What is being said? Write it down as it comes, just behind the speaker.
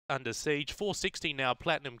Under Siege. 460 now,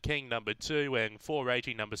 Platinum King number 2, and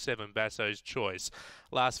 480 number 7, Basso's Choice.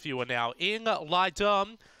 Last few are now in. Light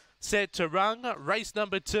on, set to run. Race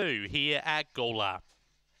number 2 here at Gawler.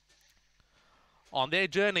 On their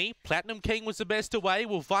journey, Platinum King was the best away.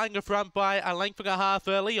 We'll find the front by a length and a half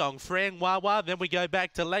early on Fran Wawa. Then we go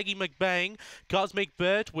back to Leggy McBang, Cosmic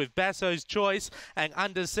Bert with Basso's Choice, and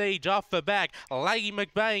Under Siege off the back. Leggy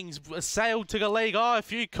McBang's sailed to the lead. Oh, a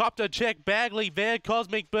few copter check Bagley there.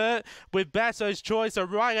 Cosmic Bert with Basso's Choice are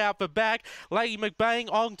right out the back. Leggy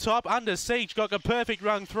McBang on top. Under Siege got a perfect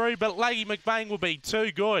run through, but Leggy McBang will be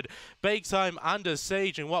too good. Beaks home Under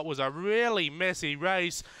Siege in what was a really messy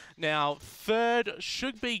race. Now, third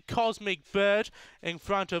should be Cosmic Bert in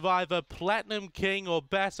front of either Platinum King or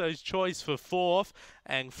Basso's Choice for fourth.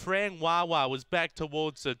 And Fran Wawa was back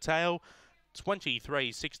towards the tail.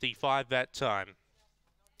 23.65 that time.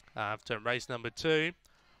 After race number 2,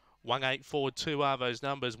 1842 are those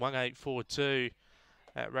numbers. 1842.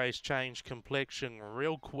 That race changed complexion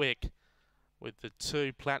real quick with the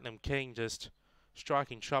 2 Platinum King just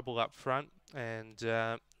striking trouble up front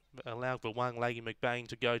and allowed the 1 Leggy McBain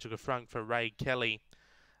to go to the front for Ray Kelly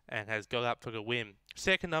and has got up for the win.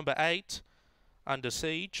 Second number 8, Under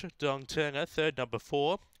Siege, Don Turner. Third number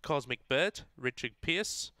 4, Cosmic Bert, Richard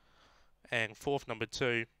Pierce. And fourth number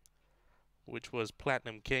 2, which was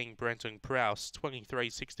Platinum King, Brenton Prowse.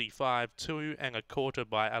 23.65, 2 1/4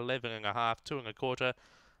 by 11.5, 2 1/4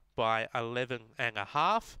 by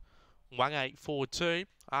 11.5. 1842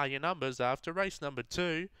 are your numbers after race number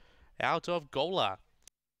 2 out of Gawler.